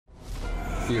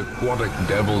The aquatic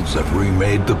devils have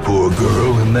remade the poor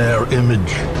girl in their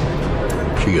image.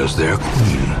 She is their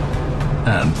queen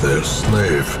and their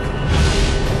slave.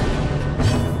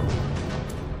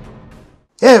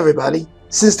 Hey everybody,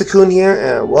 Sinister-Sama here,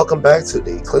 and welcome back to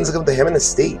the Cleansing of the Hammond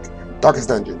Estate, Darkest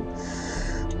Dungeon.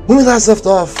 When we last left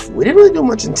off, we didn't really do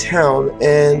much in town,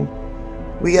 and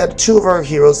we got 2 of our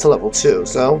heroes to level 2,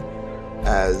 so,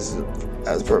 as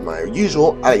per my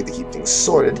usual, I like to keep things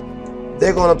sorted.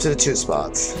 They're going up to the 2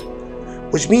 spots,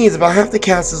 which means about half the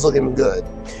cast is looking good.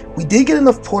 We did get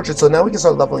enough portraits, so now we can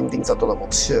start leveling things up to level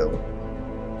 2.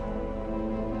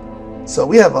 So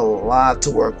we have a lot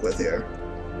to work with here.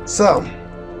 So,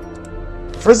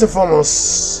 first and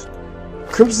foremost,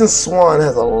 Crimson Swan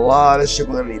has a lot of shit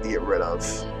we're going to need to get rid of.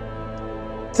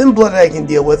 Thin Blooded I can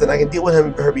deal with, and I can deal with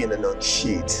her being a known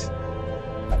cheat.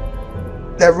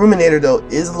 That Ruminator, though,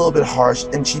 is a little bit harsh,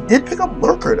 and she did pick up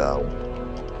Lurker, though.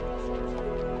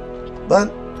 But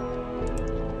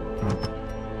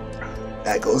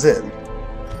that goes in.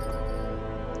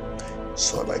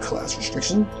 Sort by class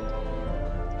restriction.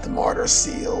 The Martyr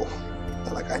Seal.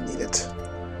 Not like I need it.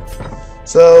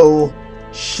 So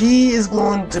she is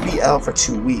going to be out for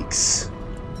 2 weeks.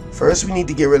 First, we need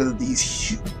to get rid of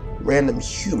these random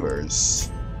humors.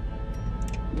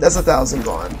 That's 1,000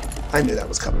 gone. I knew that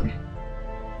was coming.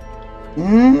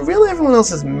 Really, everyone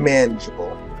else is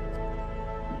manageable.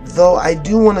 Though I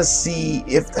do want to see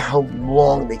how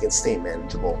long they can stay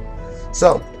manageable.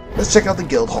 So let's check out the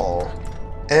guild hall.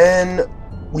 And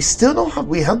we still don't have.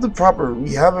 We have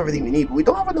everything we need, but we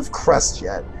don't have enough crests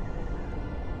yet.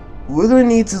 We're gonna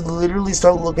need to literally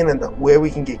start looking at where we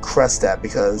can get crests at,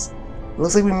 because it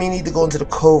looks like we may need to go into the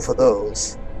cove for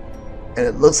those. And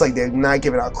it looks like they're not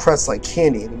giving out crests like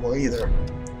candy anymore either.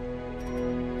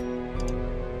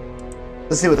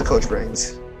 Let's see what the coach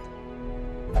brings.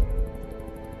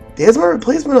 There's my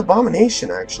replacement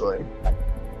Abomination, actually.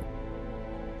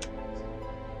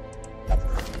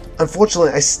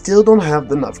 Unfortunately, I still don't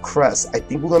have enough crests. I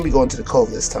think we're going to be going to the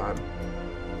cove this time.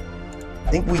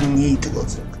 I think we need to go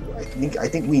to the I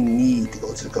think we need to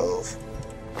go to the cove.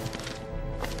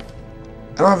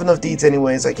 I don't have enough deeds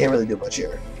anyway, so I can't really do much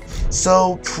here.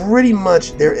 So, pretty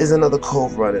much, there is another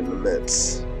cove run in the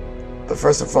midst. But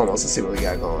first and foremost, let's see what we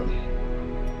got going.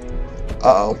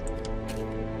 Uh-oh.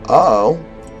 Uh-oh.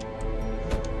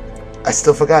 I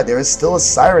still forgot, there is still a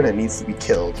siren that needs to be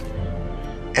killed.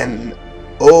 And,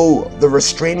 oh, the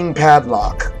restraining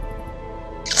padlock.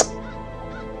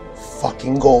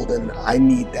 Fucking golden. I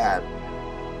need that.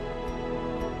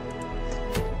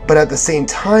 But at the same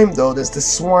time, though, there's the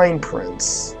Swine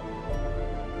Prince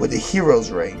with the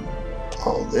Hero's Ring.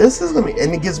 Oh, this is gonna be,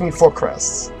 and it gives me 4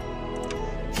 crests.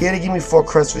 Here they give me 4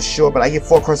 crests for sure, but I get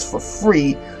 4 crests for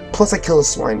free, plus I kill a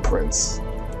Swine Prince.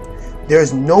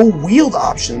 There's no wield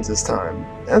options this time.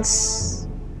 That's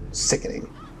sickening.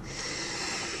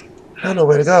 I don't know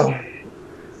where to go.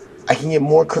 I can get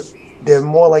more. There's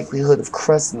more likelihood of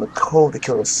crests in the cove to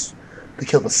kill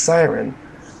the siren,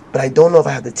 but I don't know if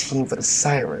I have the team for the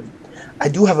siren. I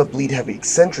do have a bleed heavy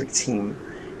eccentric team,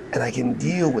 and I can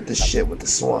deal with the shit with the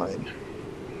swine.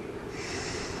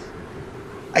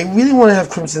 I really want to have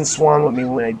Crimson Swan with me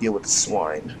when I deal with the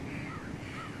swine.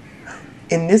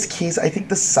 In this case, I think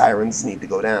the sirens need to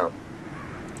go down.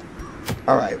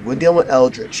 Alright, we're dealing with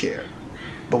Eldritch here,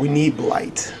 but we need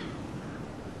Blight.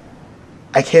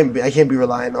 I can't be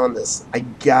relying on this. I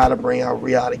gotta bring out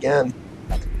Riyadh again.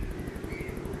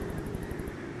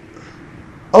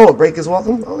 Oh, a break is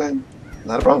welcome? Okay,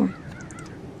 not a problem.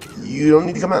 You don't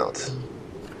need to come out.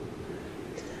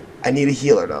 I need a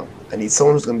healer though. I need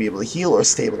someone who's gonna be able to heal or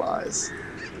stabilize.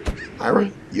 Myra,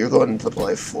 you're going into the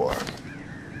play 4.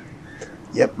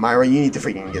 Yep, Myra, you need to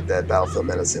freaking get that battlefield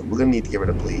medicine. We're gonna need to get rid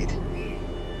of bleed.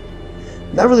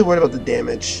 Not really worried about the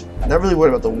damage. Not really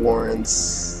worried about the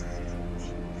warrants.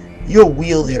 You're a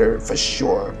wield hitter for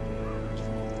sure.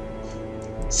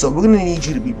 So we're gonna need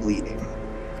you to be bleeding.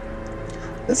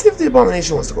 Let's see if the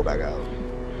Abomination wants to go back out.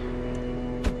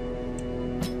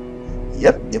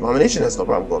 Yep, the Abomination has no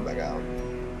problem going back out.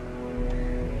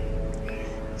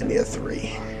 And they have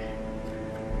 3.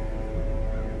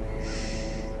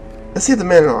 Let's see if the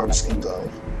Man-at-Arms can go.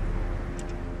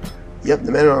 Yep,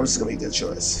 the Man-at-Arms is going to be a good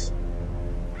choice.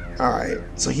 Alright,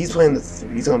 so he's playing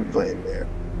he's going to be playing there.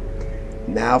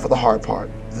 Now for the hard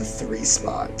part, the 3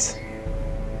 spot.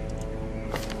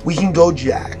 We can go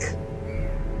Jack.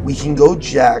 We can go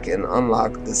Jack and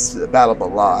unlock this Battle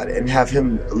Ballad and have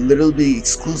him literally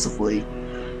exclusively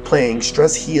playing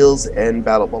Stress Heals and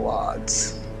Battle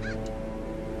Ballads.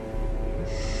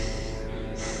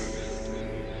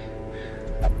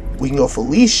 We can go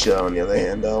Felicia, on the other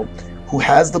hand, though, who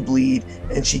has the bleed,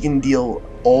 and she can deal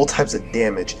all types of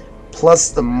damage, plus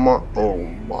the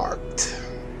marked.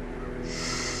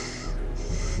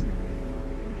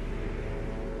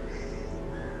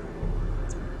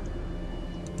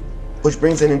 Which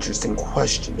brings an interesting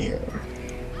question here.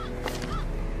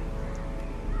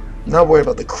 Not worried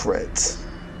about the crit.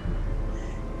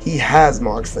 He has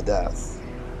marked for death.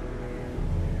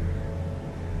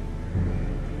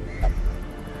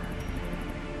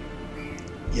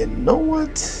 You know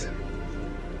what?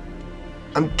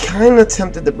 I'm kind of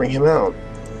tempted to bring him out.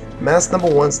 Mask number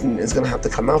 1 is going to have to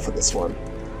come out for this one.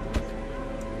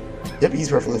 Yep, he's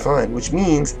perfectly fine, which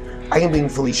means I can bring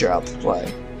Felicia out to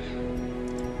play.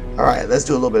 Alright, let's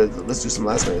do a little bit of, let's do some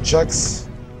last minute checks.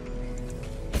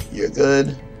 You're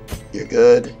good. You're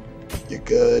good. You're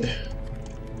good.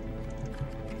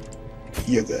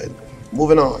 You're good.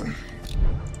 Moving on.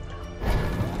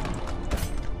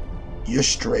 You're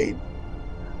straight.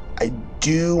 I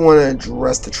do want to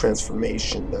address the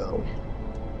transformation though.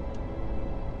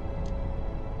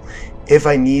 If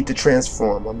I need to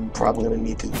transform, I'm probably going to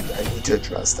need to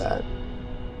address that.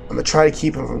 I'm going to try to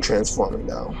keep him from transforming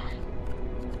though.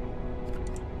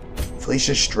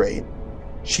 Felicia's straight.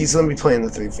 She's going to be playing the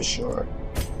 3 for sure.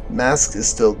 Mask is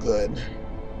still good.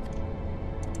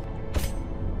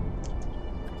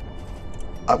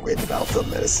 Upgrade the battlefield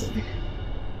medicine.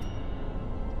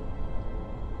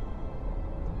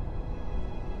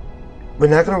 We're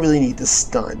not going to really need to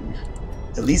stun.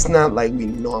 At least not like we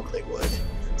normally would.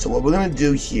 So what we're going to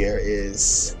do here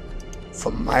is,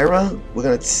 for Myra, we're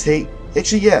going to take...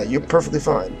 Actually, yeah, you're perfectly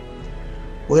fine.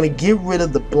 We're going to get rid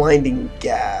of the blinding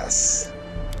gas.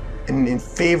 And in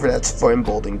favor, that's for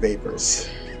emboldening vapors.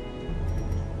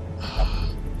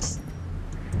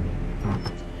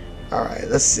 Alright,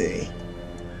 let's see.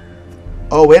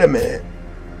 Oh, wait a minute.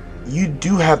 You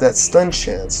do have that stun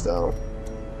chance, though.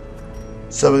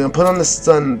 So we're going to put on the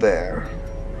stun there.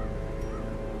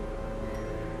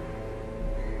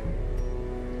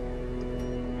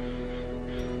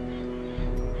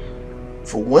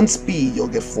 For 1 speed, you'll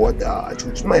get 4 dodge,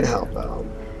 which might help out.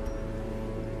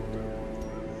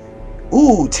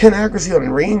 Ooh, 10 accuracy on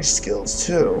range skills,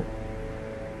 too.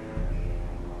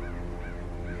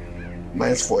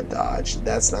 Minus 4 dodge.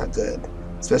 That's not good.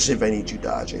 Especially if I need you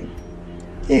dodging.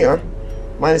 Here you are.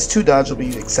 Minus 2 dodge will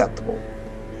be acceptable.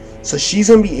 So she's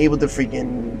going to be able to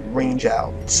freaking range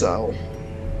out. So,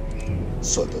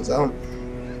 sort those out.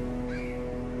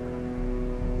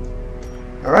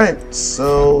 Alright,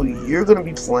 so you're going to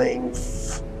be playing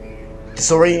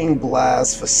Disorienting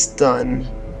Blast for stun.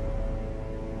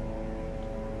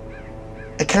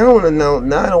 I kind of want to know.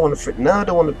 Now I don't want to. Now I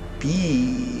don't want to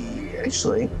be.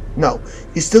 Actually, no.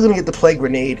 You're still gonna get the Plague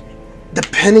Grenade.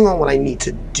 Depending on what I need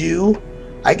to do,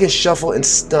 I can shuffle and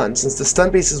stun. Since the stun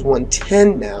base is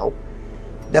 110 now,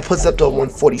 that puts it up to a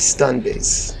 140 stun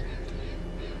base.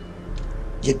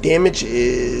 Your damage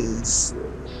is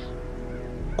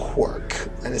Quirk,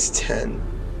 and it's 10.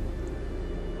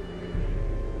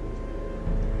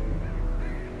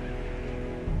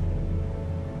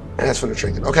 And that's from the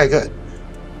trinket. Okay, good.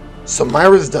 So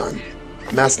Myra's done.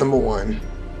 Mask number 1.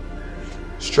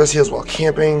 Stress heals while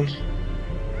camping.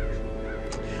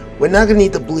 We're not gonna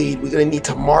need to bleed. We're gonna need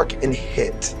to mark and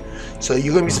hit. So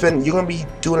you're gonna be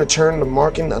doing a turn to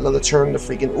marking, another turn to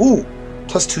freaking ooh,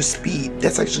 plus 2 speed.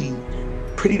 That's actually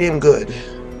pretty damn good.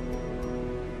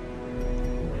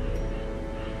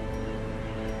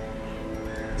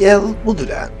 Yeah, we'll do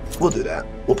that. We'll do that.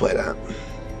 We'll play that.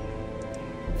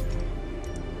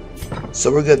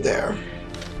 So we're good there.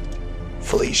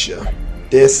 Felicia.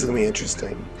 This is gonna be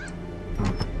interesting.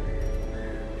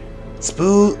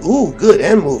 Ooh, good,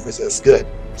 and move resist, good.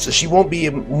 So she won't be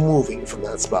moving from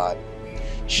that spot.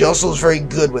 She also is very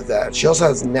good with that. She also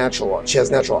has natural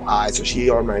eye, so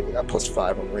she automatically got plus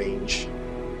 5 on range.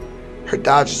 Her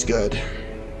dodge is good.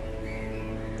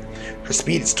 Her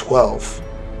speed is 12.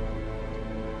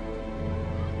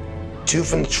 2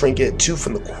 from the trinket, 2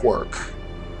 from the quirk.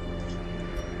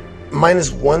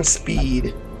 Minus 1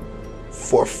 speed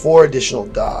for 4 additional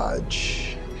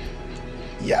dodge.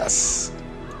 Yes.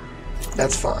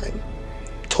 That's fine.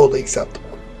 Totally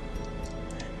acceptable.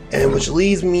 And which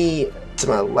leads me to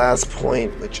my last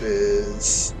point, which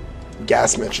is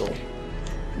Gas Mitchell.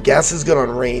 Gas is good on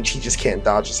range, he just can't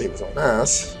dodge to save his own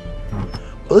ass.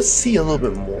 But let's see a little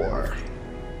bit more.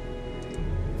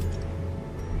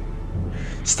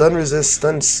 Stun resist,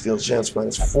 stun skill chance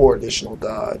minus 4 additional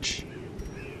dodge.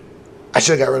 I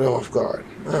should have got rid of him off guard.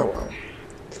 Oh well.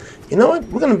 You know what?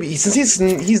 We're gonna be, since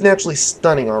he's naturally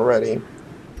stunning already.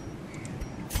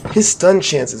 His stun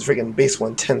chance is freaking base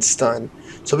 110 stun,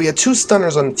 so So we got 2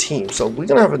 stunners on the team. So we're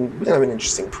gonna have an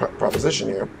interesting proposition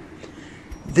here.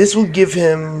 This will give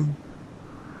him.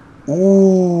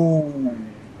 Ooh,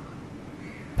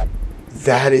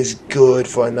 that is good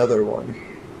for another one.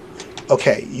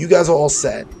 Okay, you guys are all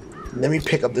set. Let me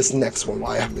pick up this next one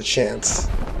while I have the chance.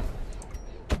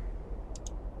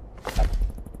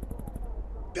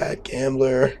 Bad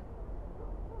Gambler.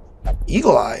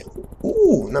 Eagle Eye.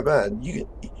 Ooh, not bad.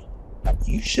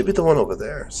 You should be the one over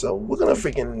there. So we're gonna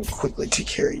freaking quickly take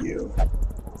care of you.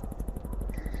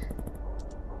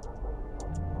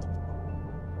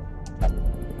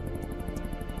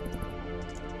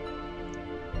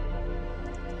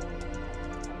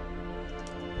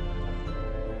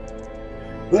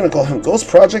 We're gonna call him Ghost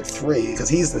Project 3 because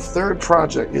he's the 3rd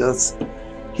project. Yes,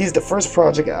 he's the 1st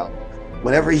project out.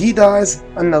 Whenever he dies,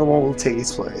 another one will take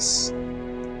his place.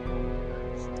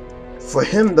 For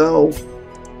him, though,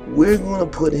 we're gonna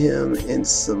put him in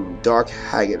some dark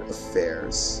Haggard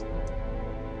affairs.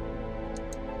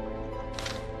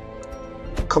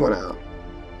 Come on out.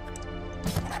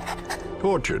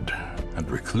 Tortured and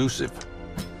reclusive.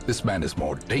 This man is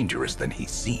more dangerous than he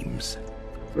seems.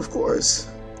 Of course.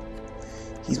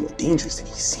 He's more dangerous than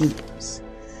he seems.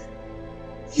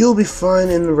 You'll be fine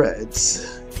in the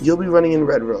reds. You'll be running in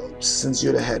red robes, since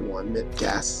you're the head one,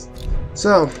 mid-gas.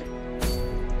 So,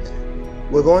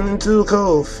 we're going into the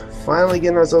cove. Finally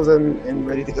getting ourselves in and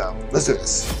ready to go. Let's do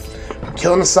this.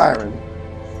 Killing a siren.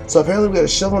 So apparently we got a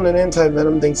shovel and an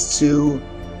anti-venom thanks to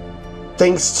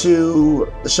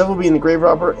the shovel being the grave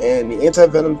robber and the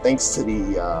anti-venom thanks to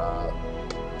the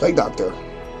plague doctor.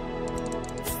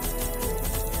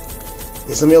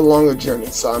 It's gonna be a longer journey,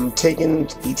 so I'm taking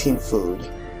 18 food.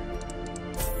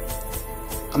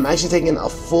 I'm actually taking a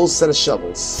full set of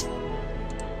shovels.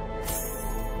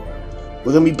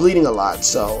 We're gonna be bleeding a lot,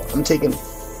 so I'm taking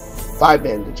 5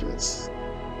 bandages.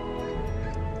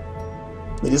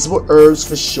 Medicinal herbs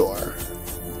for sure.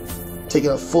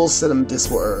 Taking a full set of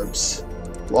medicinal herbs.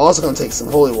 We're also gonna take some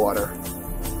holy water.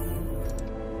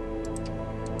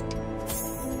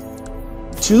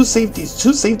 2 safety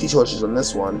torches on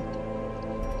this one.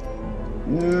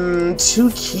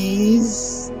 2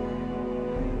 keys.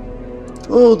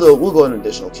 We'll go an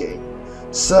additional key.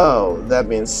 So that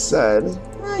being said,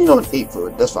 you know what? 8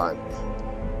 food. That's fine.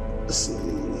 Let's see.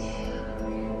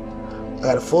 I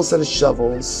got a full set of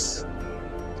shovels.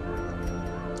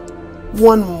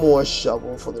 1 more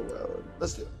shovel for the road.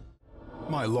 Let's do it.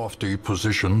 My lofty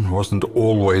position wasn't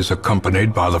always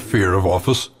accompanied by the fear of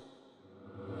office.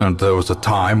 And there was a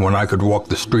time when I could walk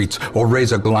the streets or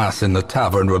raise a glass in the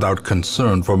tavern without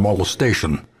concern for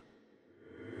molestation.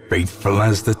 Faithful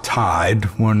as the tide,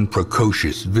 one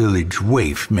precocious village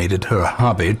waif made it her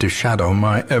hobby to shadow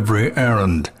my every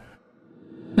errand.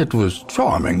 It was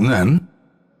charming then,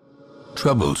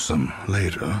 troublesome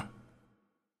later.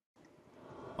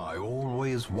 I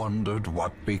always wondered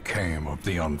what became of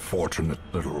the unfortunate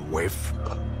little waif.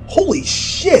 Holy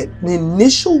shit!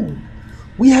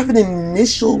 We have an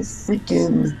initial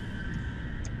freaking...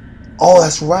 Oh,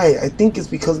 that's right. I think it's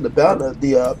because of the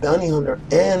bounty hunter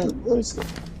and... Let me see.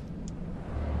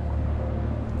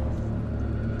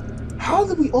 How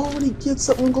did we already get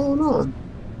something going on?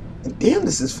 And damn,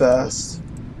 this is fast.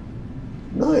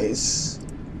 Nice.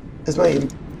 It's my...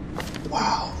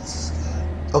 Wow. This is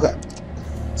good. Okay.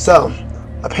 So,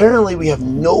 apparently we have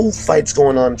no fights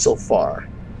going on so far.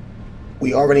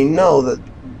 We already know that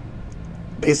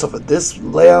based off of this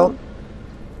layout,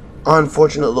 our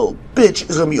unfortunate little bitch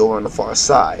is going to be over on the far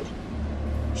side.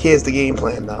 Here's the game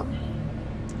plan though.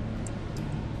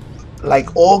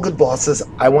 Like all good bosses,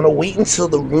 I want to wait until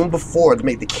the room before to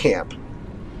make the camp.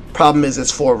 Problem is, it's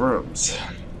 4 rooms.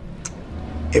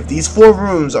 If these 4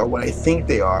 rooms are what I think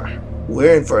they are,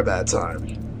 we're in for a bad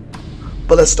time.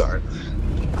 But let's start.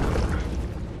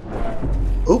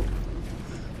 Oop.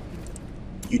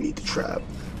 You need the trap.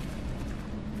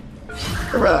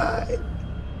 Alright.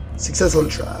 Success on the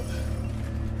trap.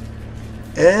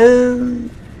 And...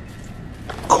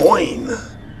 coin.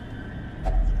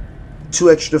 2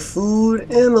 extra food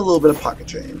and a little bit of pocket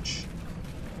change.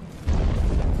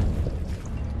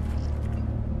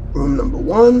 Room number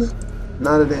 1.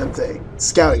 Not a damn thing.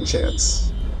 Scouting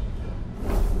chance.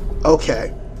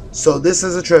 Okay. So this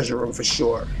is a treasure room for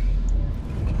sure.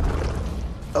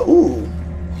 Ooh.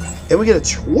 And we get a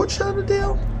torch out of the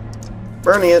deal?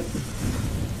 Burning it.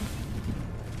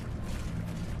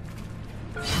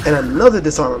 And another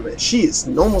disarmament. She is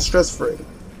normal stress-free.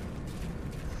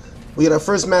 We got our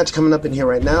first match coming up in here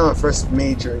right now. Our first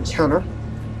major encounter.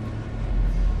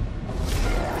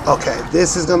 Okay,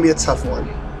 this is going to be a tough one.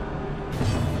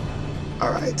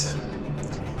 Alright.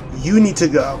 You need to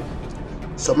go.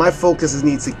 So my focus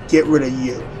needs to get rid of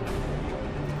you.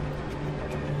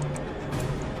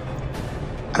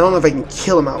 I don't know if I can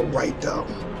kill him outright though.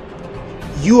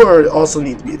 You also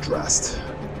need to be addressed.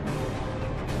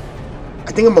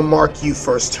 I think I'm gonna mark you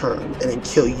first turn and then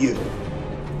kill you.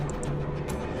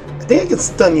 I think I can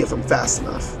stun you if I'm fast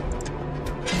enough.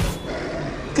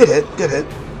 Good hit, good hit.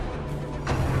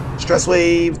 Stress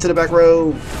wave to the back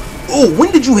row. Oh,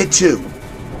 when did you hit 2?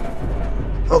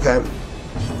 Okay.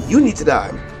 You need to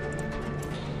die.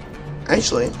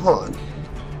 Actually, hold on.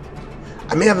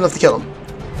 I may have enough to kill him.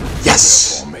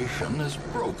 Yes! Formation is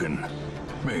broken.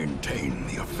 Maintain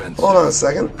the offensive. Hold on a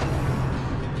second.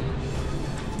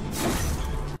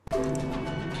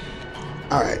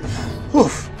 Alright.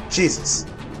 Woof. Jesus.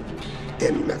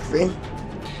 Damn you, McAfee.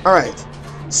 Alright.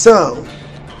 So,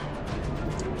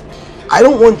 I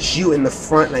don't want you in the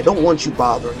front, and I don't want you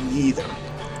bothering me either.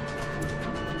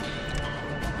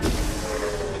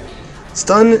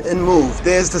 Stun and move.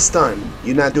 There's the stun.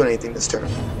 You're not doing anything this turn.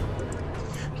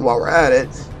 While we're at it,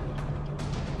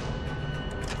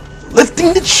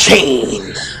 lifting the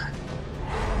chain.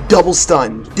 Double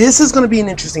stun. This is going to be an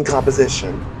interesting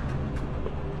composition.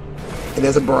 And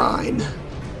there's a brine.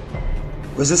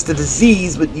 Resist the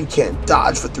disease, but you can't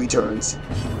dodge for 3 turns.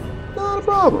 Not a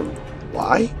problem.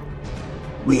 Why?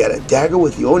 We got a dagger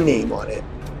with your name on it.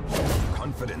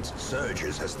 Confidence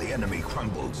surges as the enemy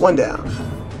crumbles. 1 down.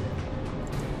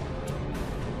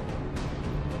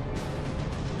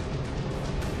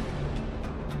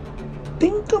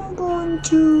 Think I'm going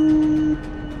to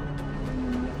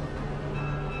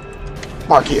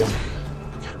mark you.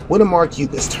 I'm gonna mark you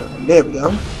this turn. There we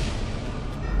go.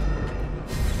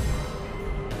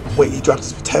 Wait, he dropped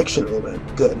his protection a little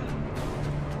bit. Good.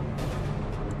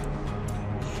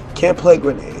 Can't play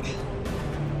grenade.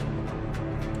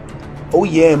 Oh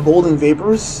yeah, emboldened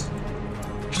vapors?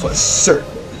 For certain.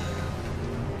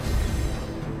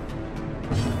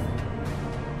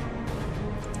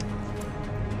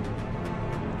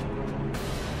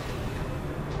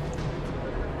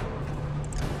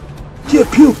 Get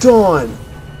puked on!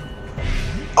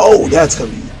 Oh, that's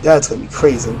gonna be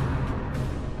crazy.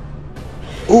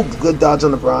 Ooh, good dodge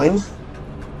on the brine.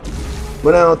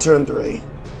 We're now turn 3.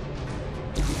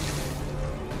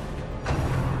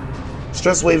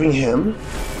 Stress waving him.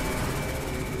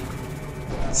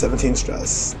 17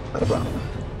 stress. Not a problem.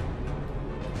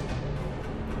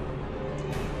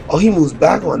 Oh, he moves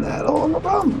back on that. Oh, no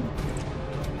problem.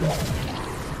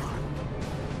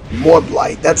 More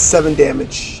blight. That's 7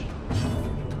 damage.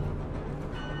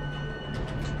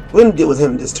 We're gonna deal with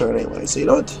him this turn anyway, so you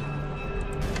know what?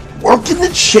 Working the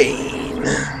chain.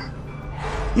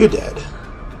 You're dead.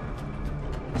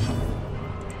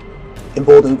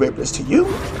 Emboldened vapors to you.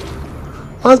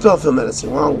 Last battlefield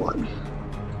medicine, wrong one.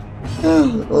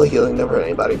 Only healing never hurt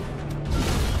anybody.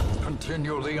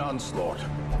 Continue the onslaught.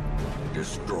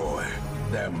 Destroy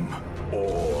them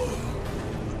all.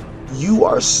 You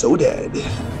are so dead. You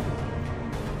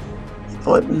know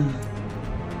what?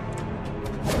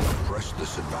 Press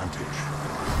this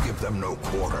advantage. Give them no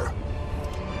quarter.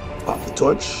 Pop the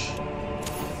torch.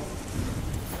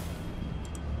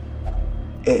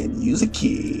 And use a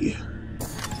key.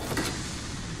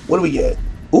 What do we get?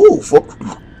 Ooh,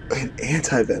 an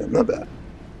anti-venom. Not bad.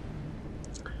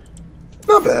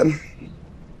 Not bad.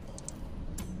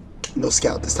 No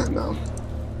scout this time now.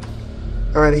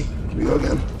 Alrighty, here we go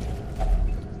again.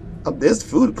 Oh, there's the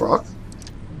food proc.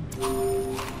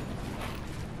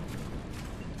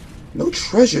 No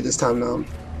treasure this time now.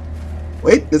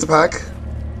 Wait, there's a pack.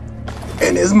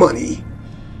 And there's money.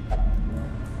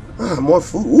 Ah, more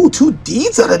food. Ooh, 2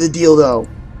 deeds out of the deal though.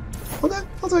 Okay,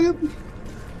 I'll take it.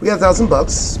 We got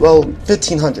 $1,000. Well,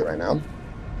 1,500 right now.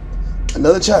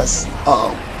 Another chest.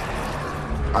 Uh-oh.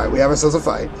 Alright, we have ourselves a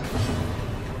fight.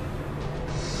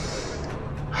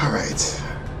 Alright.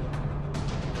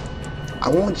 I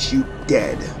want you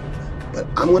dead, but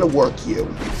I'm gonna work you.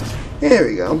 There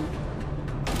we go.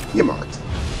 You're marked.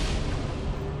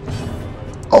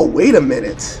 Oh, wait a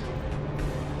minute.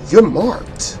 You're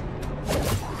marked.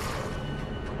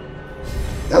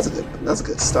 That's a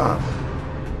good stop.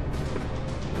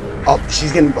 Oh,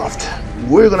 she's getting buffed.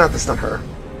 We're gonna have to stun her.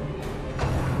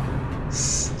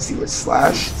 See what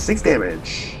slash? 6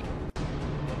 damage.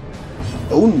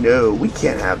 Oh no, we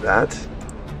can't have that.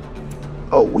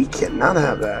 Oh, we cannot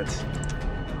have that.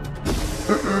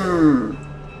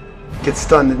 Get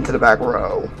stunned into the back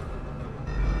row.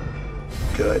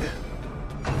 Good.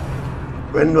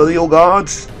 Rend of the old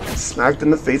gods. Smacked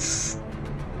in the face.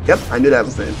 Yep, I knew that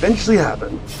was going to eventually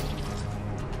happen.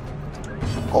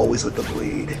 Always with the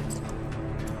bleed.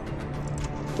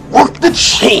 Work the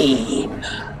chain!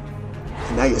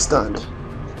 And now you're stunned.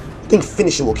 think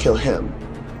finishing will kill him.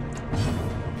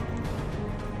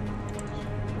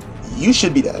 You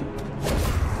should be dead.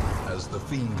 As the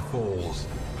fiend falls,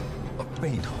 a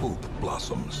faint hope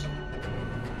blossoms.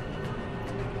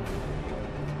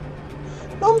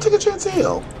 No, I'm gonna take a chance to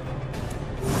heal.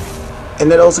 And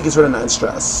that also gets rid of 9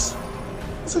 stress.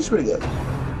 That's actually pretty good.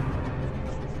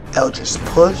 Eldritch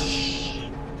push.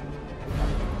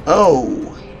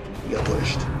 Oh, you got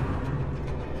pushed.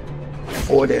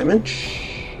 4 damage.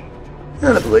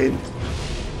 And a bleed.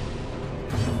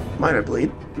 Minor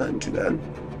bleed. Nothing too bad.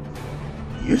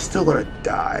 You're still gonna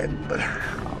die, but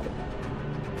how?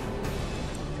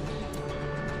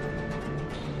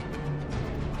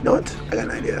 You know what? I got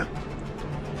an idea.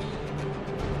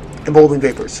 Emboldening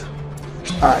Vapors.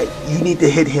 Alright, you need to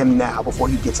hit him now before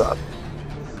he gets up.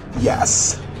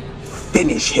 Yes.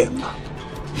 Finish him.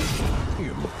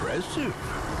 Impressive.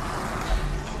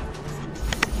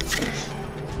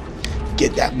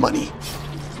 Get that money.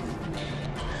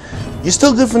 You're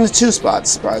still good from the 2 spots,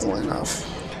 surprisingly enough.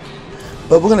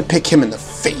 But we're gonna pick him in the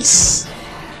face.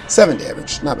 7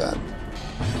 damage, not bad.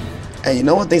 And you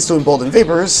know what? Thanks to Emboldened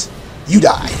Vapors, you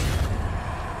die.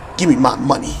 Give me my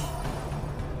money,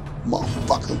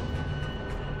 motherfucker.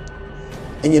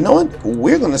 And you know what?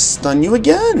 We're gonna stun you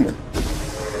again.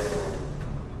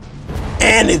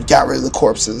 And it got rid of the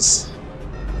corpses.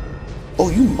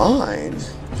 Oh, you mind?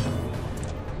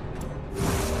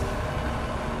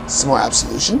 Some more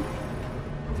absolution.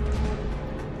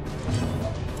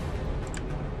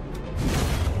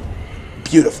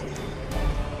 Beautiful.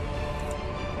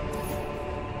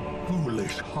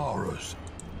 Foolish horrors.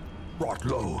 Brought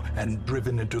low and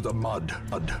driven into the mud.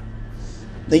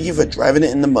 Thank you for driving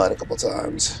it in the mud a couple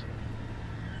times.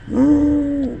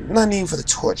 Not needing for the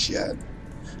torch yet.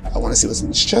 I want to see what's in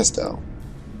this chest though.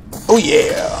 Oh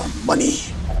yeah, money.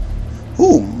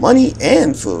 Ooh, money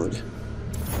and food.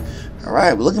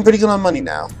 Alright, we're looking pretty good on money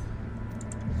now.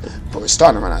 But we're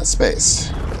starting to run out of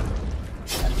space.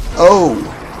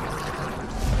 Oh!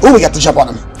 Oh, we got the jump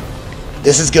on him.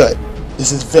 This is good.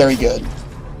 This is very good.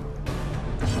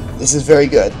 This is very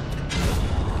good.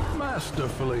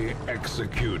 Masterfully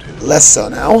executed. Less so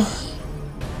now.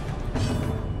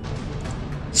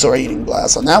 Sorry, eating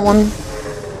blast on that one.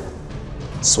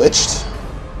 Switched.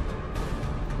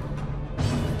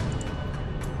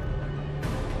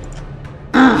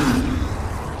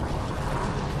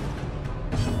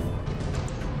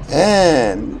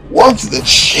 And work the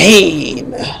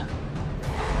chain.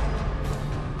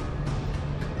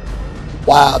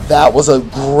 Wow, that was a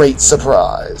great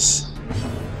surprise.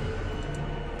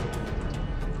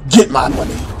 Get my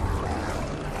money.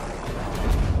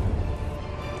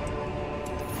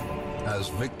 As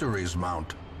victories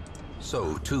mount,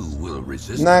 so too will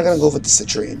resistance. Not gonna go for the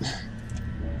citrine.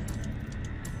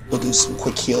 We'll do some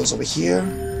quick heals over here.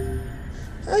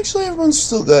 Actually, everyone's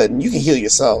still good, and you can heal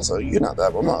yourself, so you're not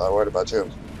that. I'm not that worried about you.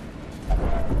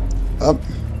 Up.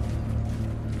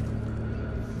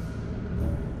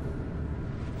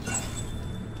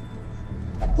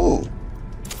 Ooh.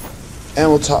 And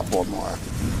we'll top one more.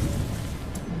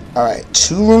 Alright,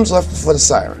 2 rooms left before the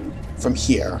siren. From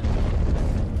here.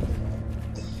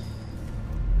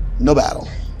 No battle.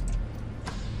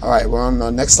 Alright, we're on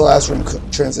the next to last room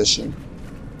transition.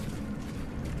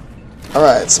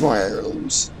 Alright, some more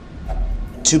heirlooms.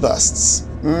 2 busts.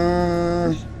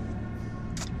 No,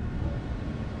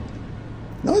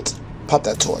 what? Pop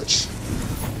that torch.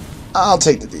 I'll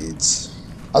take the deeds.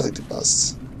 I'll take the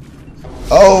busts.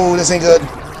 Oh, this ain't good.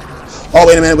 Oh,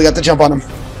 wait a minute, we got the jump on him.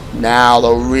 Now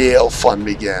the real fun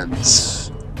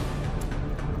begins.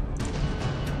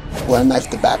 We're gonna knife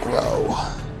the back row.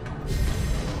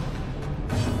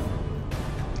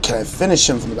 Can I finish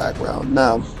him from the back row?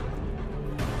 No.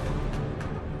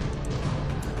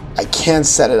 I can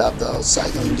set it up though, so I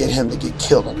can get him to get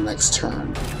killed on the next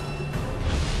turn.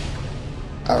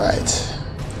 Alright.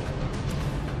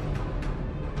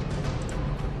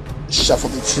 Shuffle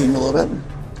the team a little bit.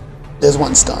 There's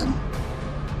 1 stun.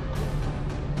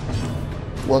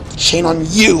 Work the chain on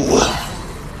you.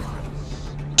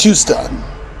 2 stun.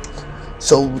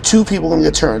 So 2 people gonna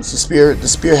get turns. The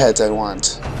spearheads I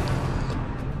want.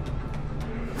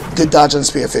 Good dodge on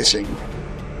spear fishing.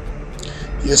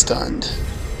 You're stunned.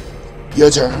 Your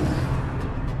turn.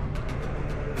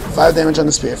 5 damage on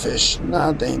the spearfish.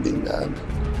 Not anything bad.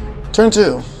 Turn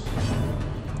 2.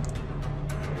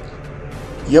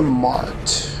 You're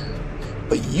marked.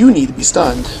 But you need to be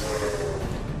stunned.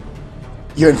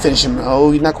 You're in finishing.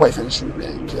 Oh, you're not quite finishing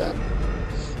range yet.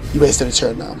 You wasted a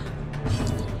turn now.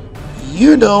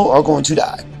 You, though, are going to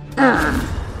die.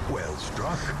 Well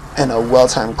struck. And a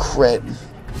well-timed crit.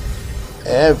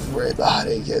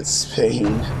 Everybody gets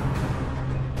pain.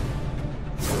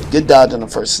 Good dodge on the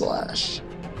first slash.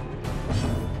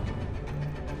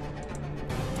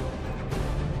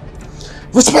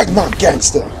 Respect mark,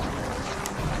 gangster!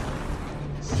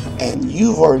 And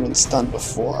you've already been stunned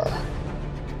before.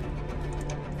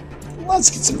 Let's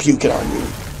get some puking on you.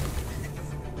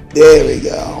 There we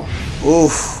go.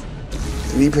 Oof.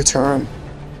 3 per turn.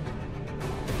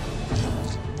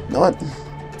 You know what?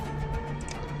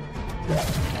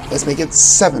 Let's make it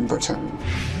 7 per turn.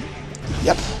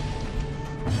 Yep.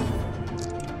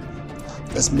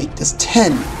 Let's make this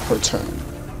 10 per turn.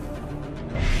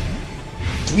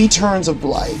 3 turns of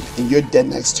blight, and you're dead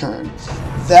next turn.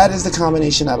 That is the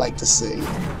combination I like to see.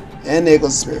 And there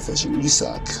goes the spirit fishing. You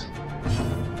suck.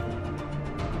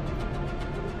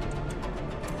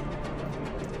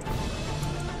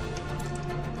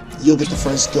 You'll get the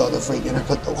first go if we're gonna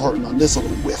put the curtain on this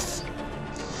little whiff.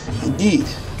 Indeed.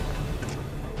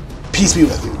 Peace be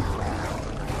with you.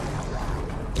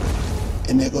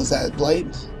 And there goes that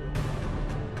blight.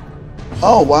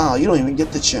 Oh wow, you don't even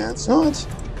get the chance. What?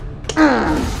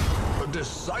 A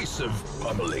decisive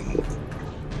pummeling.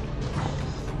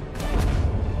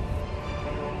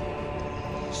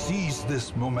 Seize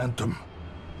this momentum.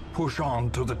 Push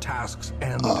on to the task's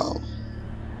end.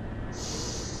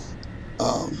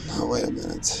 Now wait a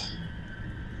minute.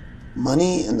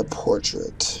 Money and the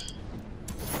portrait.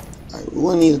 Alright, we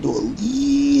will need to do a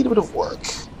little bit of work.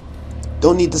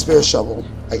 Don't need the spare shovel.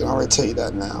 I can already tell you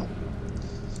that now.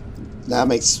 That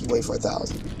makes way for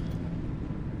 1,000.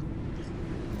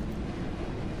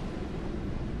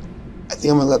 I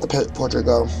think I'm gonna let the portrait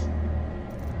go.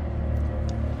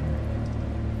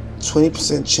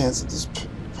 20% chance of this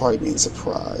party being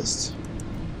surprised.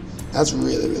 That's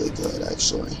really, really good,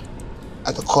 actually.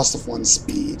 At the cost of 1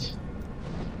 speed.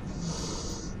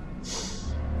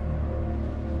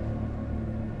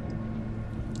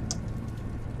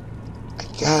 I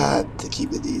got to keep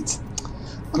the deeds.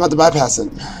 I'm about to bypass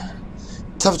it.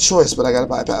 Tough choice, but I gotta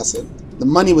bypass it. The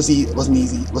money was an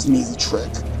easy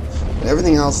trick. But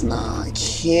everything else, nah, I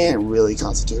can't really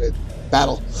constitute it.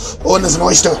 Battle. Oh, and there's an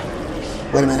oyster.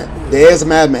 Wait a minute. There's a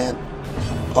madman.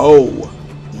 Oh,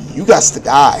 you got to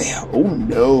die. Oh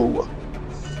no.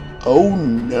 Oh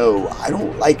no. I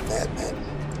don't like madmen.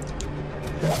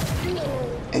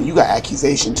 And you got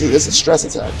accusation too. This is a stress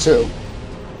attack too.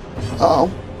 Uh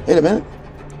oh. Wait a minute.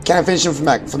 Can I finish him from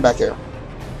back here?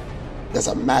 That's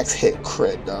a max hit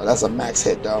crit, though. That's a max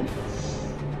hit, though.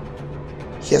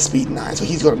 He has speed 9, so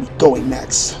he's going to be going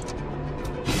next.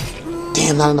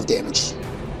 Damn, not enough damage.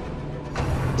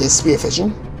 Is spear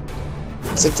fishing.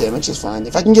 6 damage is fine.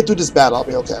 If I can get through this battle, I'll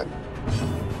be okay.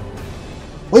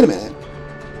 Wait a minute.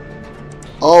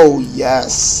 Oh,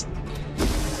 yes.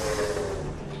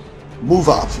 Move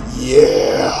up.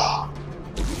 Yeah.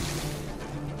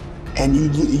 And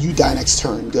you die next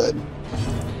turn. Good.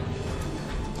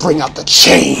 Bring out the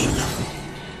chain.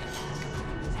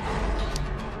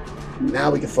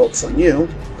 Now we can focus on you.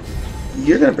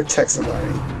 You're gonna protect somebody.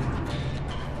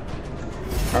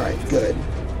 Alright, good.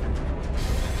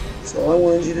 That's all I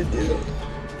wanted you to do.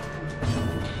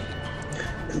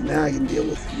 Because now I can deal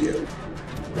with you.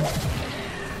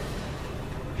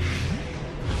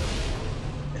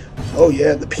 Oh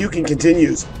yeah, the puking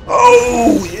continues.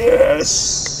 Oh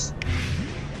yes!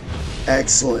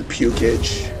 Excellent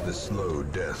pukage. The slow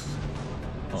death.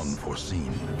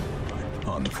 Unforeseen.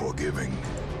 Unforgiving.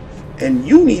 And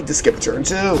you need to skip a turn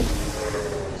too.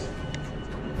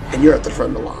 And you're at the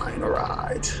front of the line,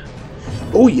 alright.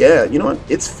 Oh yeah, you know what?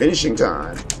 It's finishing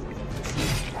time.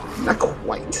 Not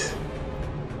quite.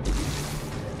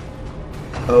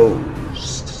 Oh,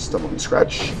 stumble and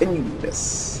scratch, and you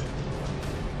miss.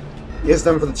 It's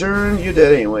done for the turn, you're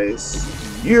dead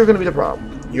anyways. You're gonna be the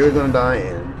problem. You're gonna die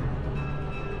in.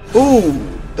 Ooh,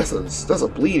 that's a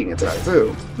bleeding attack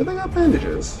too. But I got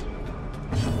bandages.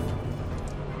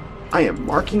 I am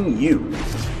marking you.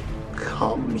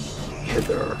 Come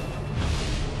hither.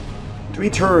 3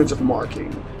 turns of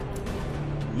marking.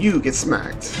 You get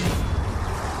smacked.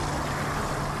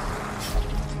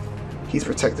 He's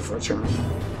protected for a turn.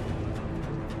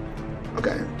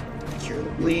 Okay. Cure the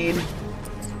bleed.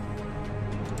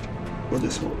 We'll do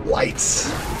some more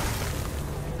lights.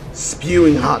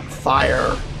 Spewing hot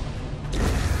fire.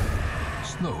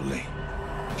 Slowly.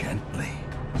 Gently.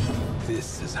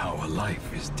 This is how a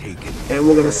life is taken. And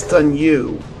we're gonna stun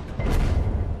you.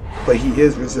 But he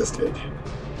is resisted.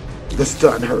 The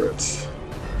stun hurts.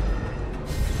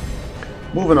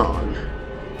 Moving on.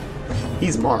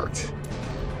 He's marked.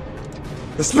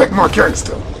 Respect mark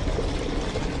gangster.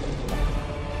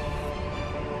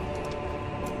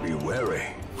 Be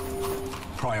wary.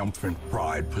 Triumphant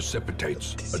pride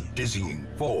precipitates a dizzying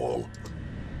fall.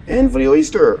 And for the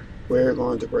oyster, we're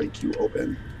going to break you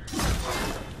open.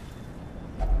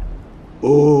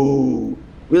 Ooh,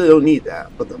 really don't need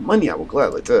that, but the money I will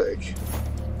gladly take.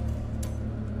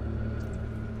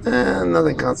 And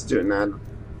nothing constituting that.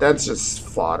 That's just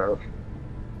fodder.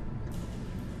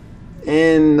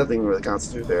 And nothing really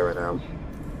constitutes there right now.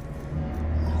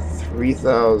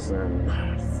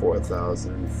 3,000,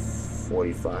 4,000,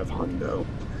 45 hundo.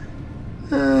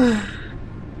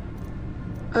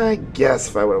 I guess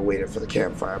if I would have waited for the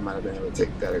campfire, I might have been able to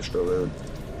take that extra loot.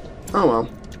 Oh well.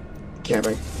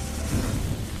 Camping.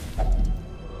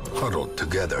 Huddled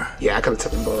together. Yeah, I could have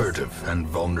taken both. Furtive and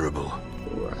vulnerable.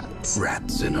 Rats.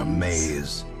 Rats in a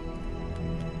maze.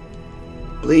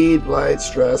 Bleed, blight,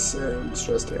 stress, and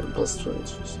stress damage plus 20.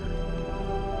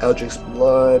 Eldrick's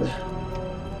blood.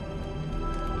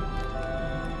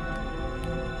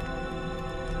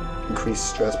 Increase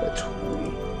stress by 20.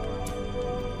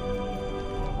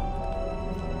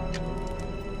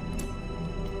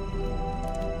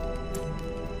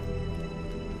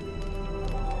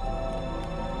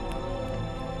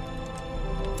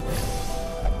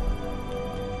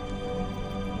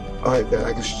 Alright, good.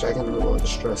 I can reload the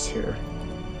stress here.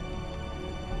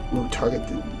 Ooh, target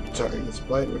gets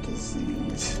blight or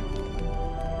disease.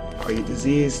 Are you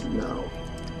diseased? No.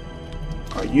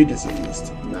 Are you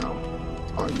diseased? No.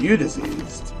 Are you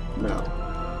diseased? No.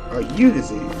 Are you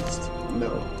diseased?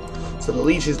 No. So the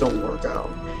leeches don't work out.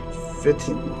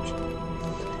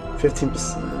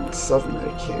 15%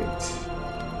 self-medicate.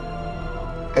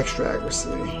 Extra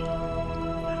accuracy.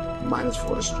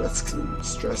 -4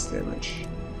 stress damage.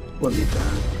 Wouldn't be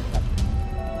bad.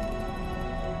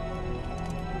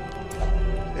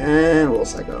 And we'll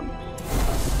psych up.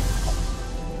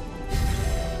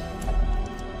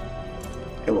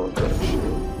 And we'll encourage.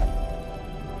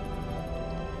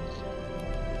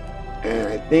 And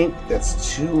I think that's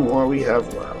 2 more we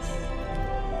have left.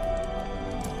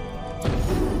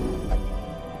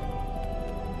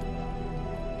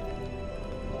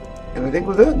 And I think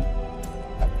we're good.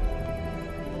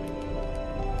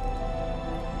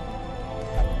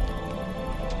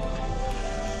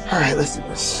 Alright, let's do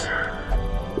this.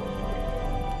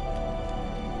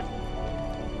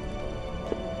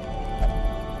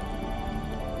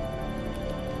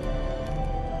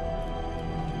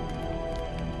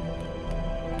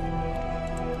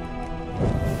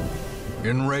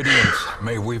 In Radiance,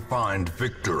 may we find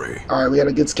victory. Alright, we got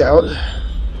a good scout.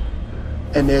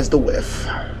 And there's the whiff.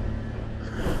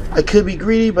 I could be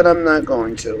greedy, but I'm not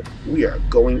going to. We are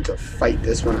going to fight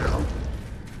this one out.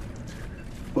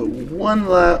 But one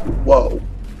last... Whoa.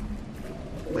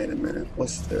 Wait a minute.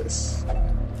 What's this?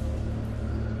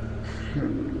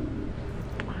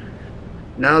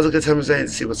 Now's a good time to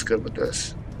see what's good with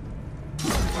this.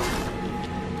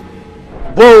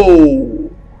 Whoa!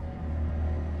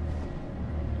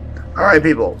 Alright,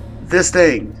 people. This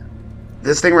thing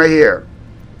right here.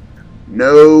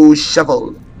 No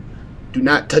shovel. Do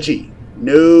not touchy.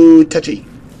 No touchy.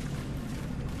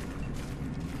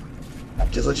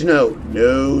 Just let you know,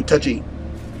 no touchy.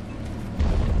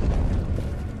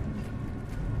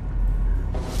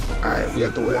 Alright, we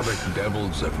got the whiff. Aquatic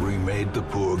devils have remade the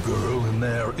poor girl in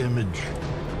their image.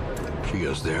 She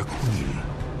is their queen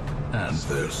and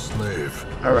their slave.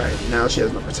 Alright, now she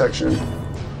has no protection.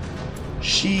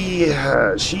 She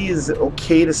is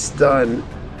okay to stun.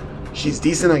 She's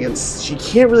decent against... She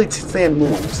can't really stand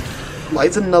moves.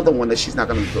 Light's another one that she's not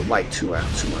going to like too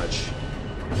much.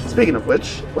 Speaking of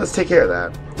which, let's take care of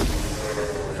that.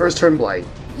 First turn blight.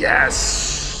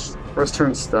 Yes! First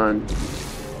turn stun.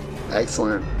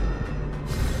 Excellent.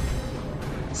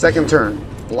 Second turn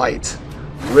blight.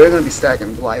 We're going to be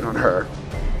stacking blight on her.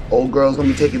 Old girl's going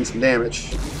to be taking some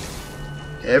damage.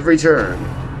 Every turn.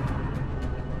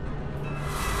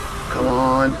 Come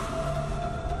on.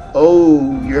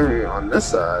 Oh, you're on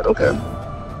this side. Okay.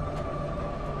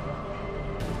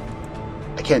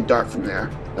 I can't dart from there.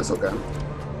 That's okay.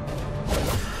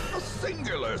 A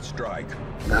singular strike.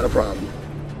 Not a problem.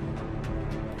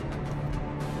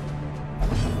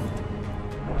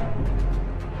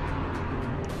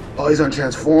 Oh, he's gonna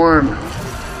transform.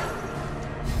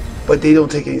 But they don't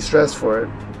take any stress for it.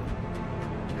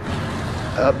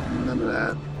 Up, none of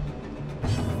that.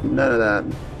 None of that.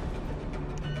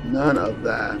 None of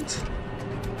that.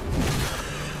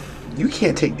 You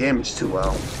can't take damage too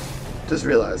well. Just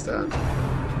realize that.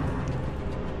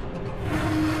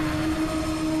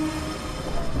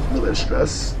 A little bit of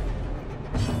stress.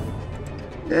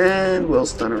 And we'll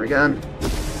stun her again.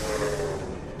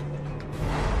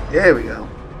 There we go.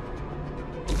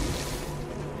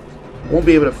 Won't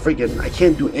be able to freaking... I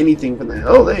can't do anything from the...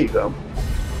 Oh, there you go.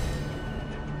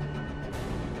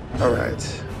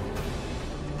 Alright.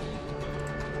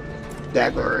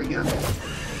 Dagger her again.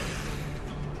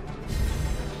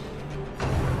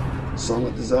 Song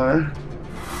of Desire.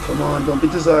 Come on, don't be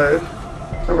desired.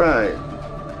 Alright.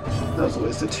 That was a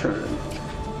wasted turn.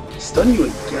 Stun you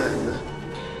again.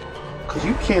 Because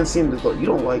you can't seem to go. You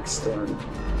don't like stun.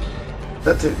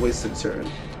 That's a wasted turn.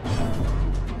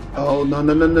 Oh, no,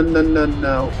 no, no, no, no, no,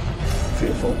 no.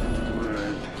 Fearful.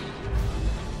 Alright.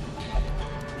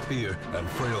 Fear and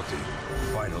frailty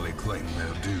finally claim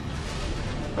their due.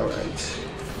 Alright.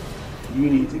 You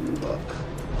need to move up.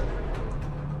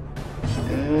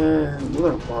 And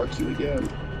we're gonna bark you again.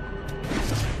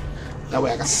 That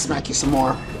way I can smack you some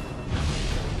more.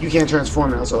 You can't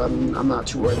transform now, so I'm not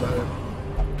too worried about it.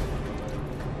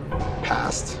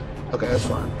 Passed. Okay, that's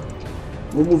fine.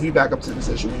 We'll move you back up to the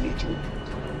position we need you.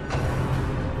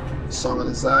 Song of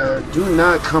Desire. Do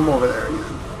not come over there again.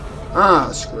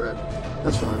 Ah, screw it.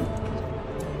 That's fine.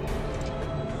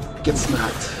 Get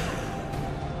smacked.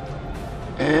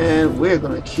 And we're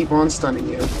gonna keep on stunning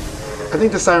you. I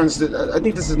think the sirens. I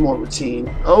think this is more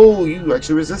routine. Oh, you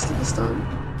actually resisted the stun.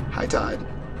 High tide.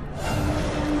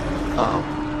 Oh.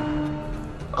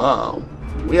 Oh.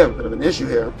 We have a bit of an issue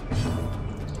here.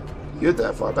 You're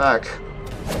that far back.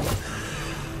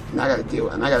 And I gotta deal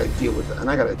with. And I gotta deal with it. And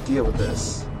I gotta deal with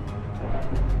this.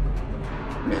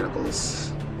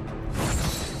 Manacles.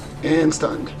 And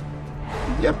stunned.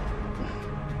 Yep.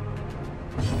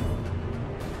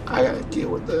 I gotta deal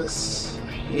with this.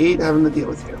 I hate having to deal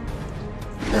with you.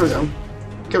 There we go.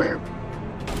 Come here.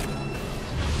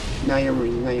 Now you're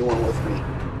now you want with me.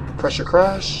 Pressure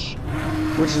crash,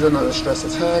 which is another stress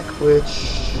attack, which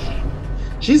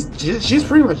she's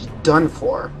pretty much done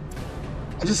for.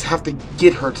 I just have to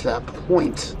get her to that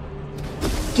point.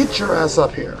 Get your ass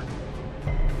up here.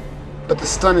 But the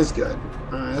stun is good.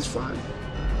 Alright, that's fine.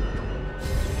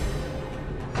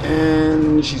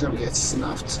 And she's gonna get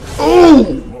snuffed.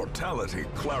 Oh! Mortality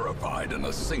clarified in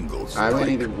a single strike.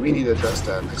 Alright, we need to address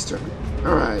that next turn.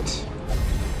 Alright.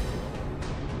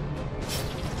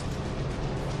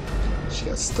 She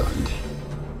got stunned.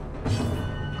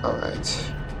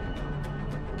 Alright.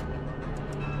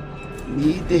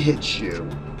 Need to hit you.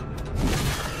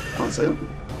 Hold on a second.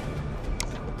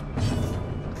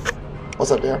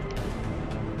 What's up there?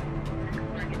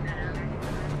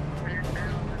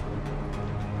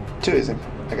 Too easy.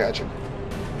 I got you.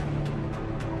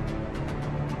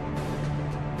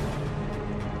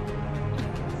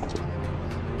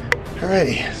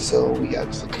 Alrighty, so we got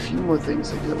just a few more things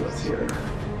to deal with here.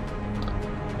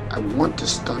 I want to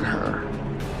stun her,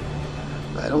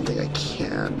 but I don't think I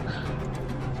can.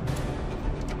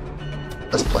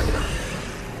 Let's play her.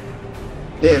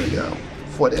 There we go.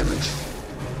 4 damage.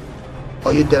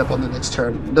 Oh, you're dead up on the next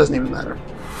turn. It doesn't even matter.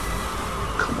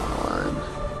 Come on.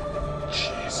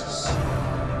 Jesus.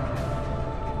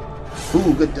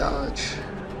 Ooh, good dodge.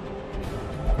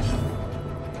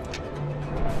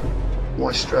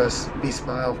 More stress. Beast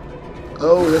Mile.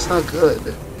 Oh, that's not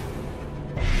good.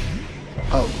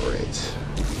 Oh, great.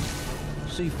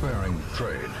 Seafaring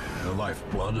trade, the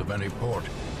lifeblood of any port,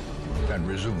 can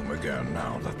resume again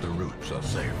now that the routes are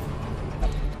safe.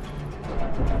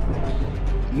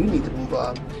 You need to move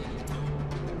up.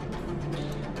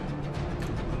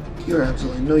 You're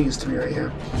absolutely no use to me right here.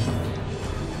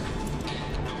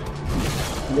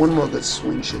 One more good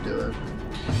swing should do it.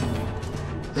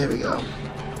 There we go.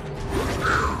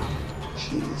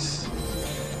 Jeez.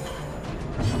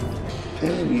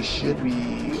 And you should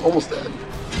be almost dead.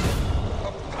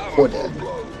 Or dead.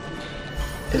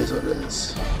 It is what it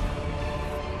is.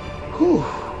 Whew.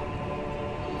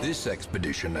 This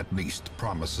expedition at least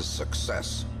promises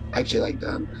success. I actually like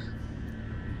that.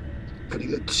 Pretty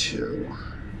good too.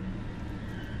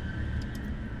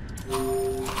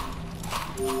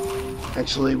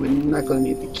 Actually, we're not going to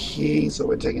need the key, so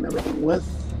we're taking everything with.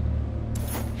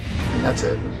 And that's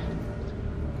it.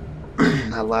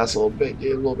 That last little bit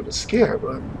gave a little bit of scare,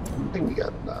 but I think we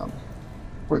got it down.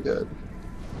 We're good.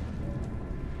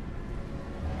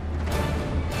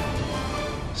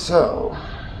 So,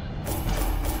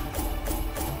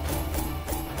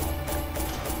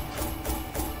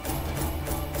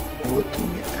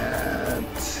 looking at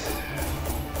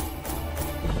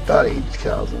about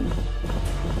 80,000.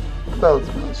 About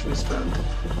as much we spent.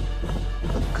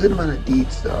 A good amount of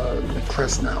deeds in the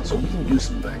crest now, so we can do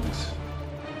some things.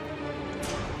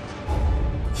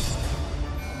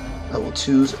 Level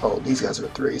 2s. Oh, these guys are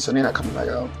 3, so they're not coming back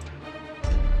out.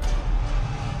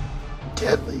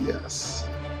 Deadly, yes.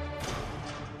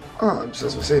 Oh, just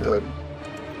as we say, bud.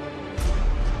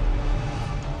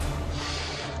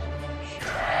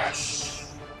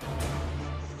 Yes.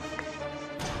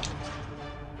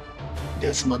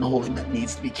 There's some unholy that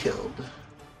needs to be killed.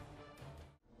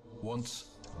 Once,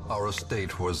 our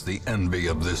estate was the envy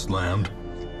of this land.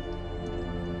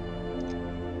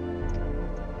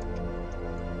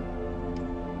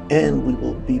 And we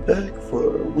will be back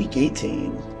for week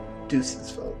 18.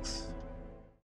 Deuces,